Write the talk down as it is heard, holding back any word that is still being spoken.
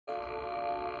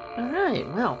Alright,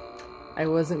 well, I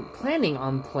wasn't planning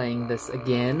on playing this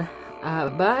again,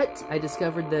 but I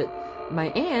discovered that my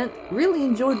aunt really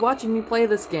enjoyed watching me play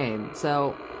this game,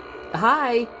 so,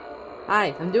 hi,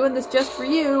 I'm doing this just for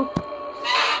you.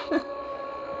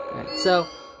 Right, so,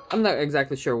 I'm not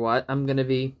exactly sure what I'm gonna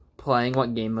be playing,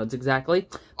 what game modes exactly.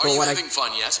 Are you having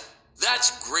fun yet?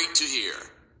 That's great to hear.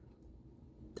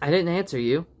 I didn't answer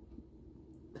you.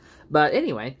 But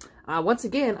anyway, once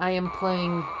again, I am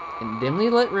playing in a dimly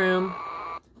lit room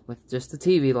with just the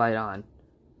TV light on.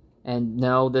 And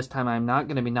no, this time I'm not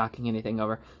going to be knocking anything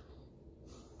over.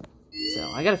 So,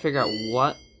 I gotta figure out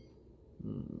what...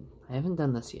 I haven't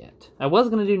done this yet. I was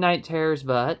going to do Night Terrors,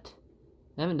 but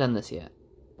I haven't done this yet.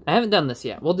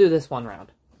 We'll do this one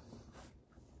round.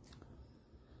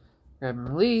 Grab and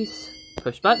release.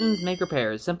 Push buttons, make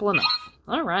repairs. Simple enough.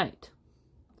 Alright.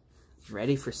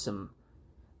 Ready for some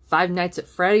Five Nights at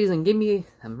Freddy's and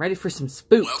I'm ready for some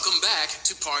spooks. Welcome back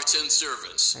to Parts and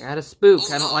Service. I got a spook.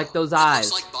 Oh, I don't no. like those eyes.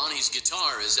 It looks like Bonnie's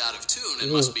guitar is out of tune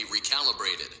and must be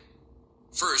recalibrated.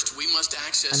 First, we must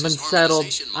access I'm his unsettled.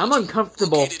 harmonization I'm module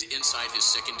uncomfortable. located inside his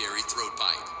secondary throat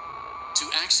pipe. To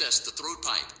access the throat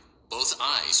pipe, both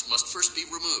eyes must first be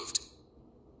removed.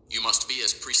 You must be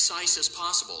as precise as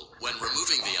possible when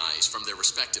removing the eyes from their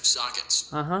respective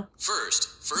sockets.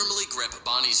 First, firmly grip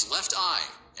Bonnie's left eye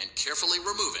and carefully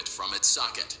remove it from its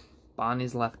socket.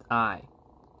 Bonnie's left eye.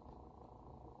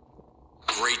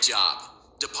 Great job.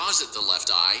 Deposit the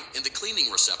left eye in the cleaning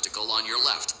receptacle on your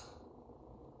left.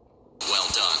 Well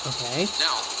done. Okay.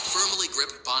 Now, firmly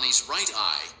grip Bonnie's right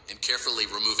eye and carefully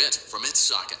remove it from its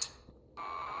socket.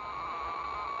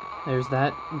 There's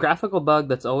that graphical bug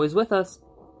that's always with us.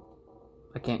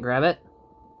 I can't grab it.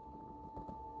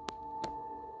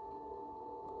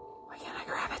 Why can't I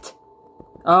grab it?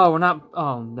 Oh, we're not...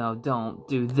 Oh, no, don't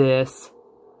do this.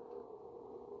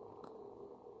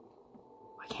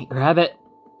 I can't grab it.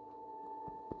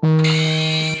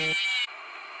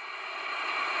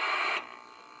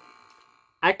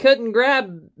 I couldn't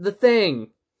grab the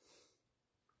thing.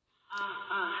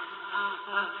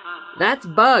 That's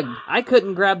bugged. I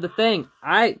couldn't grab the thing.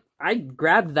 I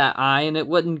grabbed that eye and it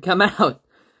wouldn't come out.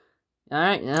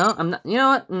 Alright, no, I'm not, you know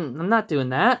what? I'm not doing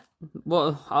that.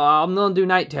 Well, I'm gonna do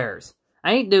Night Terrors.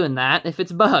 I ain't doing that if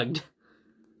it's bugged.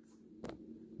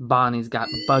 Bonnie's got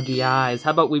buggy eyes.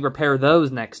 How about we repair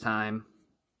those next time?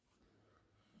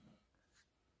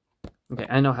 Okay,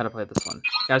 I know how to play this one.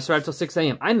 Gotta start till 6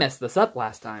 a.m. I messed this up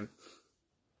last time.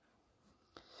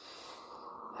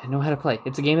 I know how to play.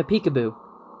 It's a game of peekaboo.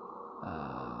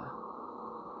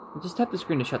 Just tap the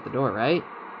screen to shut the door, right?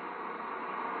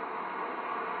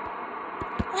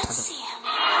 Let's see how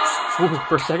many pieces. Ooh,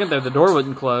 for a second there, the door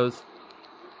wouldn't close.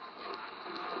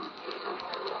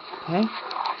 Okay.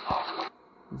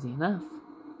 Easy enough.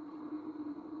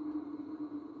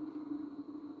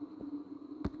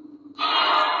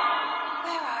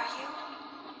 Where are you?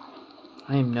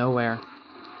 I am nowhere.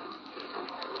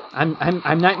 I'm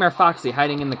Nightmare Foxy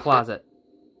hiding in the closet.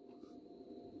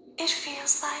 It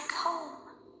feels like home.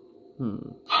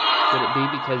 Could it be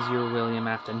because you're William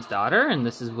Afton's daughter and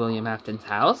this is William Afton's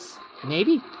house?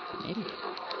 Maybe. Maybe.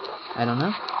 I don't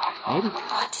know. Maybe.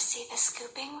 Want to see the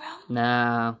scooping room?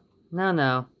 No.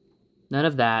 No. None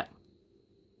of that.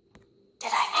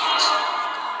 Did I catch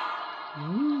you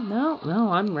off guard?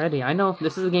 No, I'm ready. I know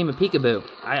this is a game of peekaboo.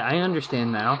 I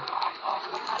understand now.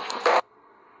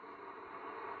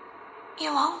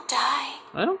 You won't die.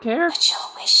 I don't care. But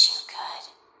you'll wish you could.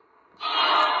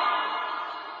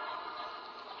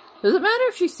 Does it matter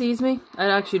if she sees me? I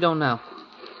actually don't know.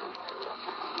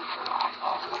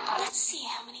 Let's see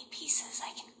how many pieces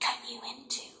I can cut you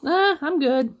into. I'm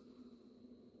good.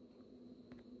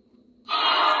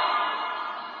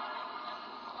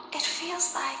 It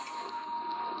feels like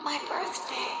my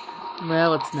birthday.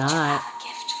 Well, it's Do you not. have a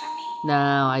gift for me?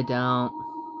 No, I don't.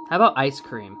 How about ice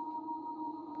cream?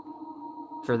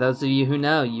 For those of you who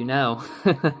know, you know.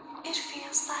 It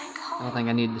feels like I home. don't think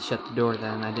I needed to shut the door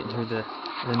then. I didn't hear the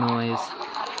noise.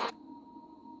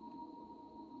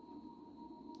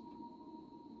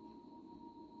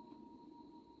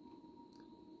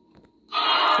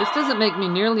 This doesn't make me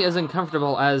nearly as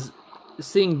uncomfortable as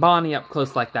seeing Bonnie up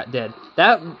close like that did.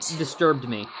 That disturbed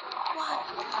me. One.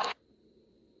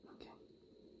 Okay.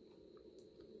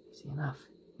 Easy enough.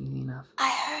 Easy enough. I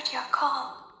heard your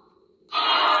call.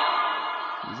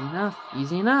 Easy enough.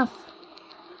 Easy enough.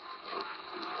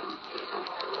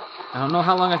 I don't know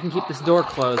how long I can keep this door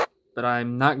closed, but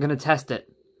I'm not gonna test it.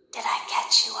 Did I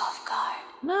catch you off guard?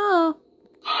 No.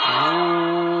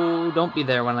 Oh, don't be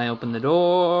there when I open the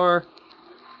door.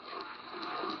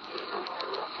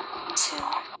 2,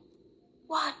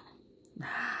 1.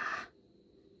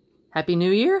 Happy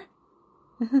New Year?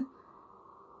 Okay.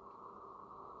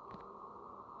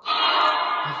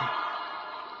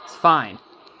 It's fine.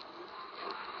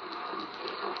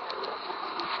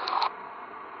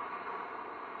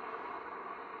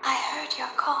 I heard your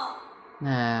call.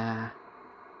 Nah.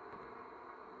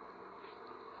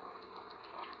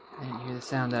 I didn't hear the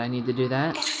sound that I need to do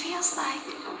that. It feels like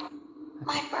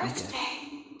my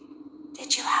birthday.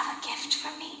 Did you have a gift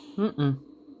for me? Mm-mm.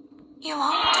 You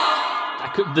won't die.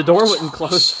 The door But wouldn't you'll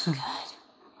close. wish you could.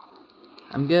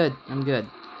 I'm good. I'm good.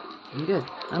 I'm good.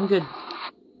 I'm good.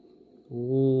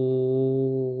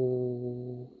 Ooh.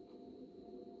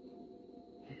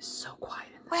 It is so quiet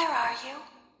in this. Where are you?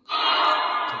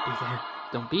 Don't be there.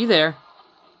 Don't be there.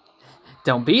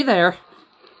 Don't be there.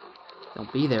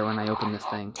 Don't be there when I open this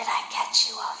thing. Did I catch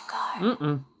you off guard?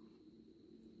 Mm-mm.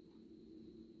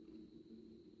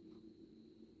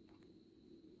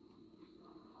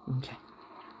 Okay.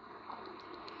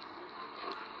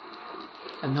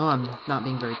 I know I'm not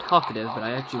being very talkative, but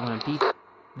I actually want to beat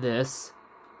this.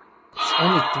 It's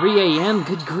only 3 a.m.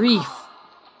 Good grief.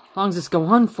 How long does this go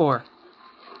on for?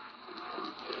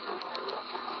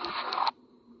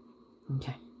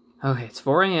 Okay. Okay, it's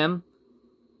 4 a.m.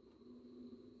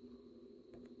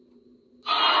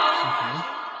 Okay.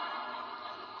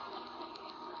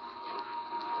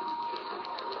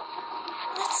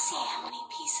 Let's see how many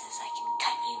pieces I can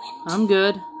cut you into. I'm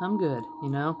good. I'm good, you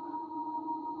know?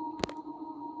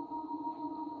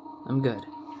 I'm good.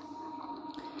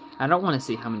 I don't want to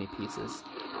see how many pieces.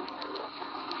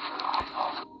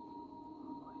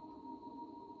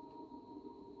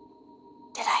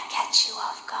 Did I catch you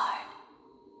off guard?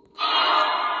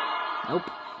 Nope.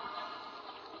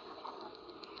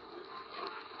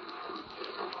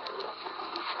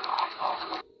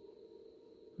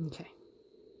 Okay.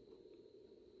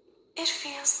 It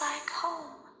feels like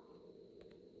home.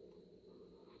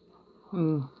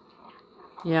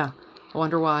 Yeah. I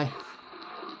wonder why.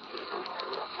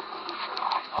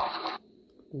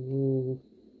 Ooh.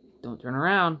 Don't turn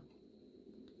around.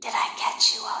 Did I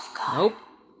catch you off guard? Nope.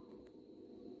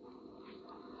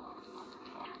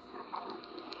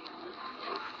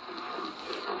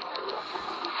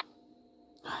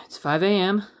 It's 5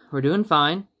 a.m. We're doing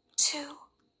fine. 2,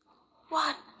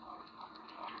 1.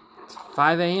 It's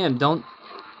 5 a.m. Don't...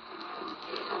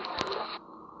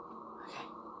 Okay.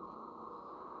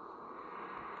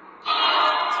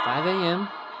 It's 5 a.m.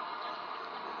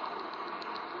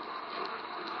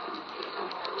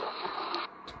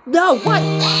 No, what?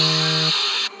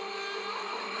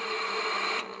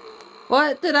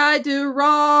 What did I do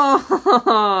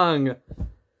wrong?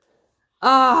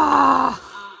 Ah!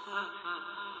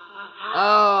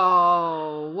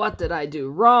 Oh, what did I do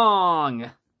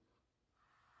wrong?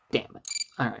 Damn it.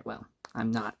 Alright, well,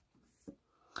 I'm not.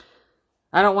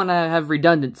 I don't want to have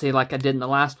redundancy like I did in the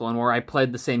last one where I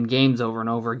played the same games over and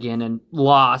over again and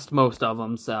lost most of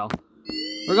them, so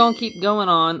we're going to keep going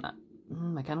on.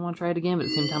 I kind of want to try it again, but at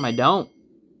the same time I don't.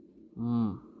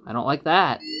 I don't like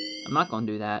that. I'm not going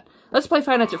to do that. Let's play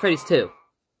Five Nights at Freddy's 2.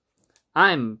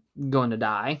 I'm going to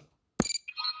die.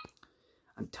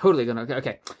 I'm totally going to...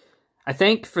 Okay. I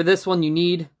think for this one you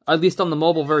need, at least on the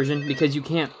mobile version, because you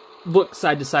can't look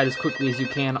side to side as quickly as you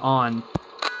can on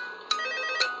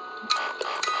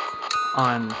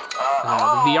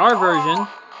the VR version.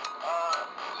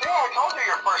 See, I told you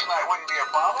your first night wouldn't be a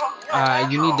problem.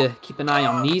 You need to keep an eye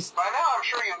on these By now, I'm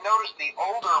sure you've noticed the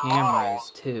older cameras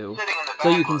models too, sitting in the so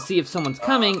you back can room. see if someone's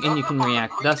coming and you can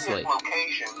react Those are thusly. from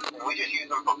previous locations, and we just use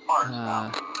them for parts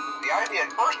now. The idea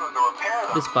at first was to repair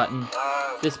them. This button,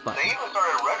 this They button. even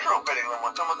started retrofitting them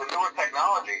with some of the newer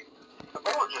technology, but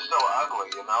they were just so ugly,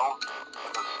 you know,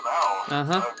 and the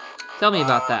smell. Tell me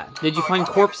about that. Did you find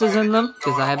corpses in them?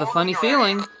 Because I have a funny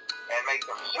feeling. And make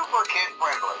them super kid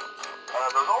friendly.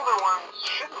 Those older ones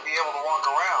shouldn't be able to walk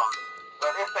around,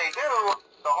 but if they do,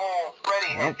 the whole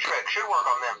Freddy head trick should work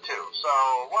on them too. So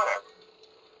whatever.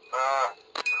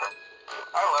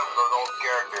 I love those old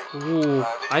characters. Ooh,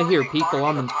 I hear people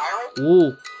on the... Oh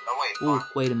Ooh, wait. ooh,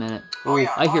 wait a minute. Oh, Ooh,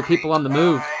 yeah, I hear Foxy. people on the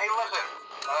move. Hey, listen.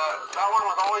 That one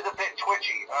was always a bit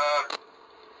twitchy.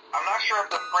 I'm not sure if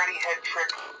the Freddy head trick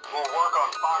will work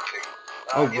on Foxy.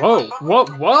 Oh, if whoa, for some whoa,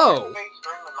 reason whoa! Freddy face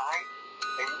during the night,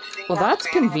 and you see Well, him that's standing at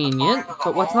the convenient, far end of the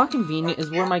but what's hall, not convenient is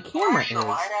where my just camera flash is. the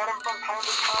light at him from time to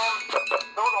time.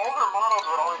 Those older models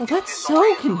would always Well, get that's so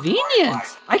disoriented with convenient! bright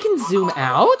light. I can It would zoom cause a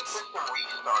out? system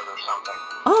restart or something.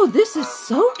 Oh, this is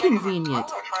so Anyway, convenient. I'm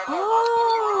gonna try that one. Give me a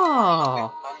room where Oh,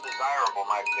 something undesirable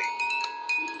might be.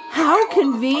 how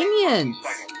convenient!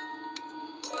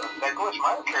 That glitch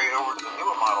might have carried over to the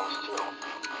newer models too.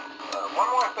 One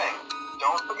more thing.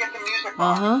 Don't forget the music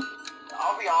box.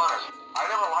 I'll be honest. I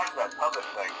never liked that puppet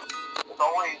thing. It's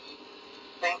always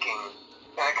thinking,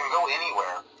 and it can go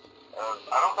anywhere.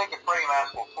 I don't think the Freddy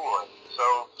mask will fool it,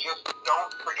 so just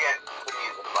don't forget the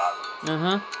music box.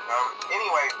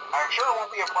 Anyway, I'm sure it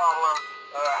won't be a problem.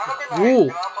 Have a good night,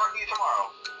 and I'll talk to you tomorrow.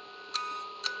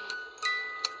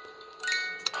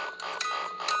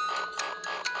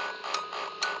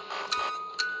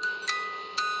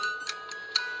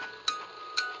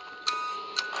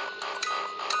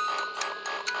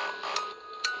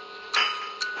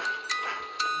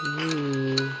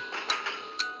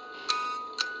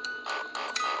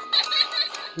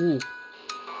 Ooh.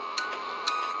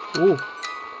 Ooh.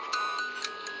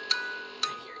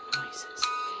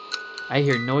 I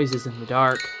hear noises in the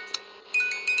dark.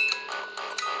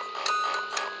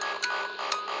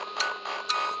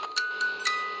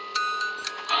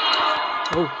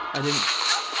 Oh, I didn't...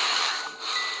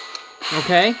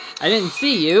 Okay, I didn't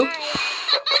see you.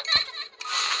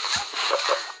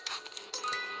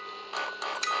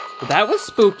 But that was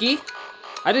spooky.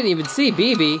 I didn't even see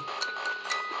BB.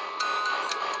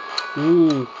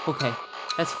 Ooh, okay,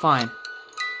 that's fine.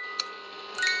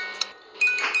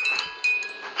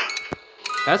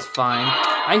 That's fine.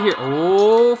 I hear...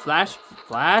 Oh, flash,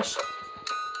 flash.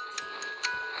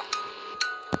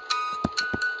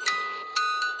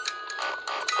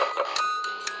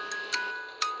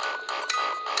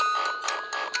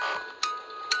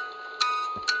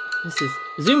 This is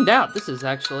zoomed out. This is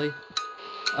actually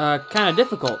kind of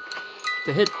difficult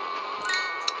to hit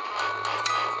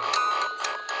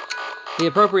the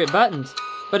appropriate buttons,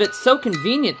 but it's so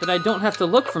convenient that I don't have to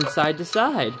look from side to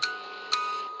side.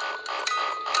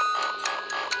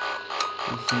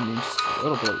 Zoom in just a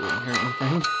little bit wouldn't hurt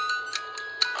anything.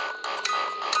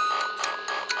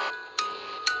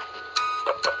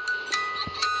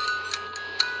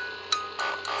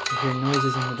 I hear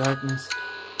noises in the darkness.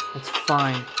 That's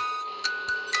fine.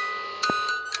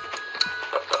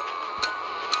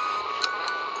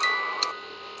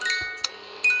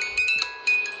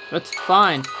 That's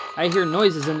fine. I hear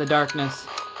noises in the darkness.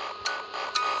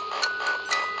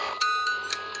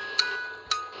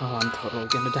 Oh, I'm totally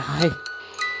gonna die.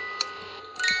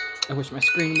 I wish my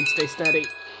screen would stay steady.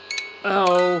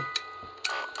 Oh.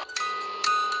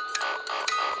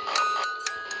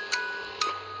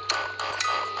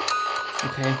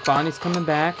 Okay, Bonnie's coming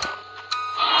back.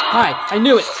 Hi, I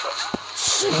knew it!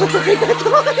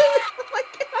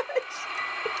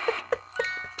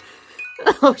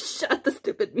 Oh, shut the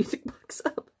stupid music box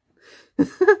up.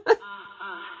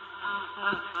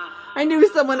 I knew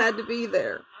someone had to be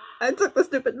there. I took the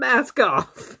stupid mask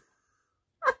off.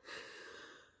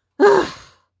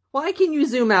 Why can you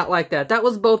zoom out like that? That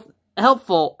was both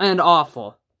helpful and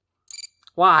awful.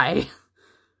 Why?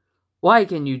 Why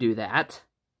can you do that?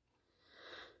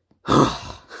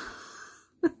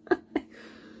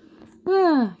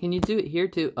 Can you do it here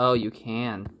too? Oh, you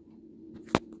can.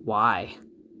 Why?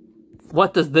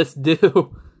 What does this do?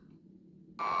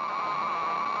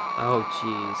 Oh,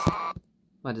 jeez.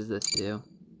 What does this do?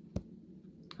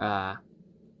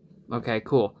 Okay,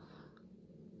 cool.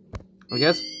 I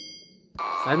guess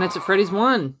Five Nights at Freddy's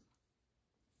 1.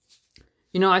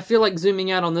 You know, I feel like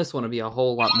zooming out on this one would be a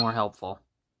whole lot more helpful.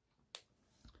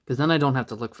 Because then I don't have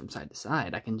to look from side to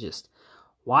side. I can just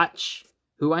watch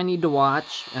who I need to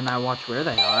watch, and I watch where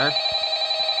they are.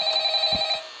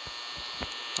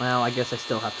 Well, I guess I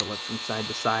still have to look from side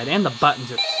to side, and the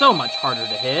buttons are so much harder to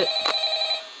hit.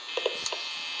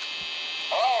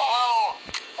 Oh,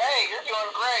 hey, you're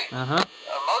doing great.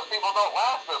 Most people don't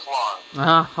last this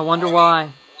long. I wonder why.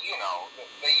 You know,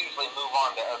 they usually move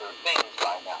on to other things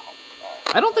by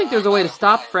now. I don't think there's a way to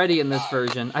stop Freddy in this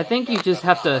version. I think you just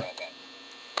have to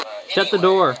shut the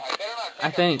door.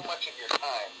 I think.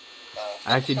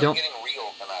 I actually don't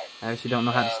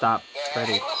know how to stop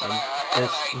Freddy in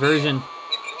this version. If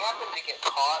you happen to get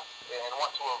caught and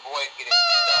want to avoid getting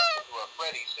stuffed into a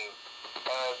Freddy suit,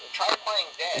 try playing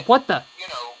dead. What the? You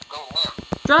know, go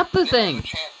limp. Drop the thing. There's a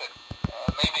chance that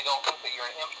maybe they'll think that you're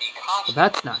an empty costume.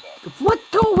 That's not. What?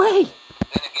 Go away!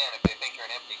 Then again, if they think you're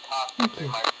an empty costume, they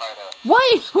might try to.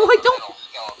 Why? Why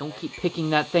don't keep picking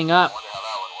that thing up. I wonder how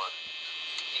that would work.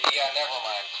 Yeah, never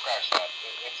mind. Scratch that.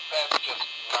 It's best just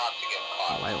not to get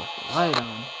caught. Oh, I left the light on.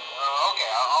 Okay,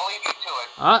 I'll leave you to it.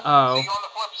 Uh-oh. See you on the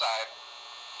flip side.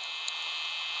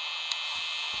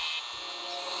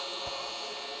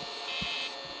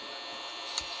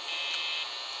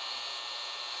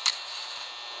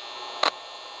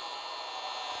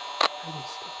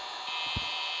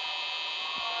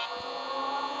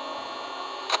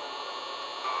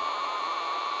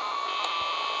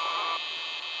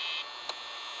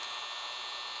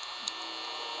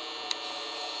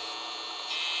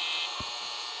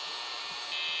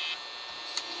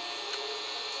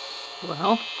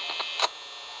 Well.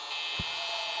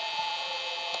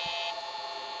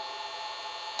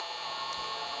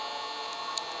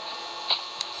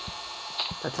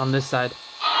 That's on this side.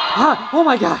 Ah! Oh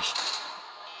my gosh!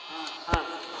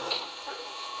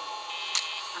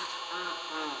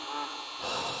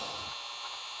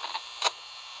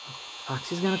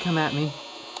 Foxy's gonna come at me.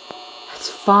 It's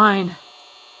fine.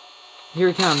 Here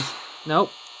he comes.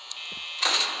 Nope.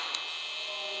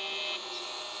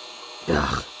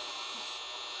 Ugh.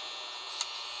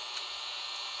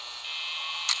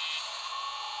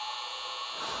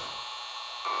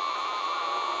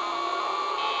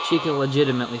 Chica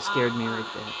legitimately scared me right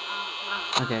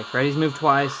there. Okay, Freddy's moved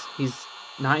twice. He's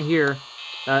not here.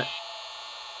 I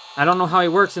don't know how he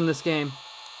works in this game.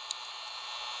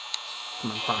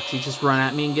 Come on, Foxy, just run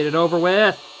at me and get it over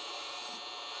with.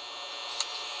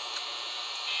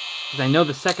 Because I know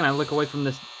the second I look away from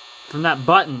that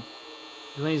button,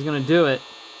 then he's gonna do it.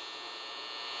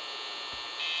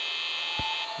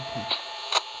 Okay.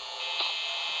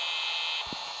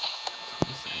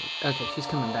 Okay, she's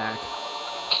coming back.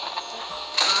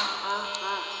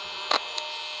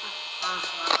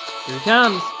 Here he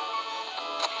comes.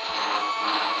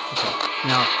 Okay,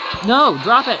 no. No,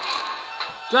 drop it!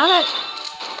 Drop it!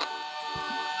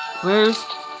 Where's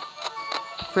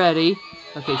Freddy?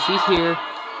 Okay, she's here.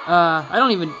 I don't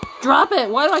even... Drop it!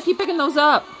 Why do I keep picking those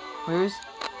up? Where's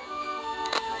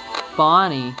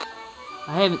Bonnie?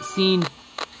 I haven't seen...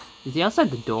 Is he outside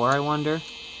the door, I wonder?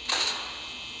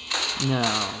 No.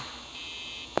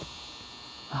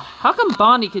 How come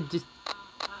Bonnie could just...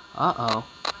 Uh-oh.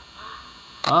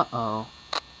 Uh-oh.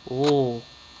 Oh.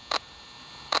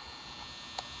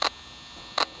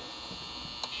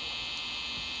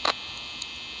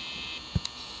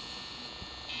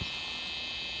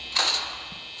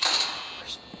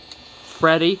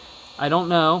 Freddy? I don't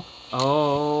know.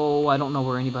 Oh, I don't know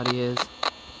where anybody is.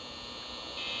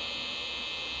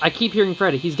 I keep hearing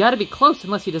Freddy. He's got to be close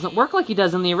unless he doesn't work like he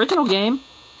does in the original game.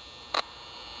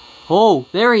 Oh,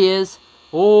 there he is.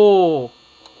 Oh.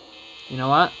 You know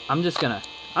what? I'm just gonna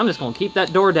keep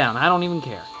that door down. I don't even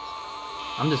care.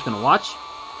 I'm just gonna watch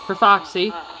for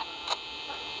Foxy.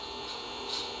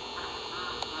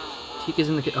 Chica's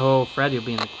in the... Oh, Freddy will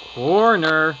be in the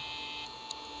corner.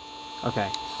 Okay.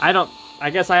 I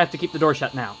guess I have to keep the door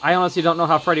shut now. I honestly don't know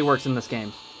how Freddy works in this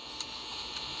game.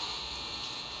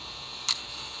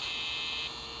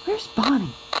 Where's Bonnie?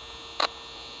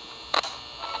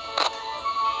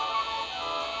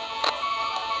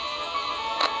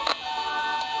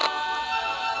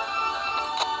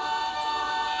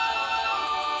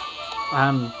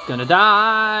 I'm gonna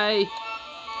die.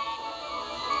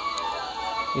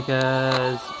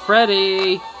 Because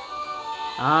Freddy...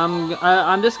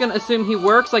 I'm just gonna assume he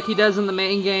works like he does in the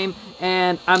main game,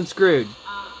 and I'm screwed.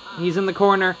 He's in the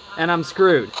corner, and I'm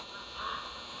screwed.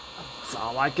 That's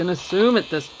all I can assume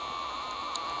at this...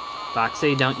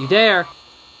 Foxy, don't you dare.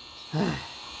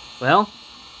 Well,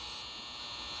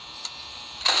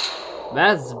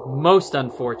 that's most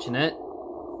unfortunate.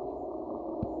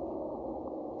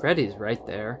 Freddy's right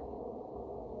there.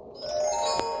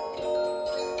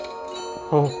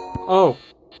 Oh, oh.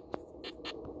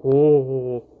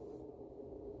 Oh.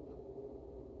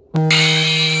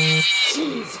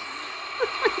 Jeez.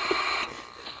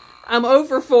 I'm 0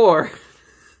 for 4.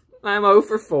 I'm 0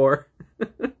 for 4.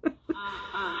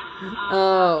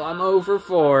 Oh, I'm 0 for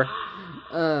 4.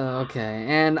 Okay,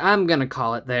 and I'm gonna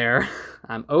call it there.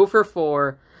 I'm 0 for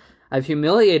 4. I've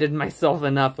humiliated myself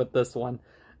enough with this one.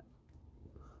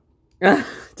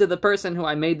 To the person who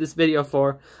I made this video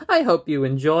for, I hope you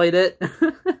enjoyed it.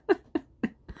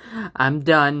 I'm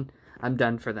done. I'm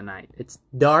done for the night. It's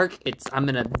dark. I'm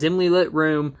in a dimly lit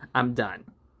room. I'm done.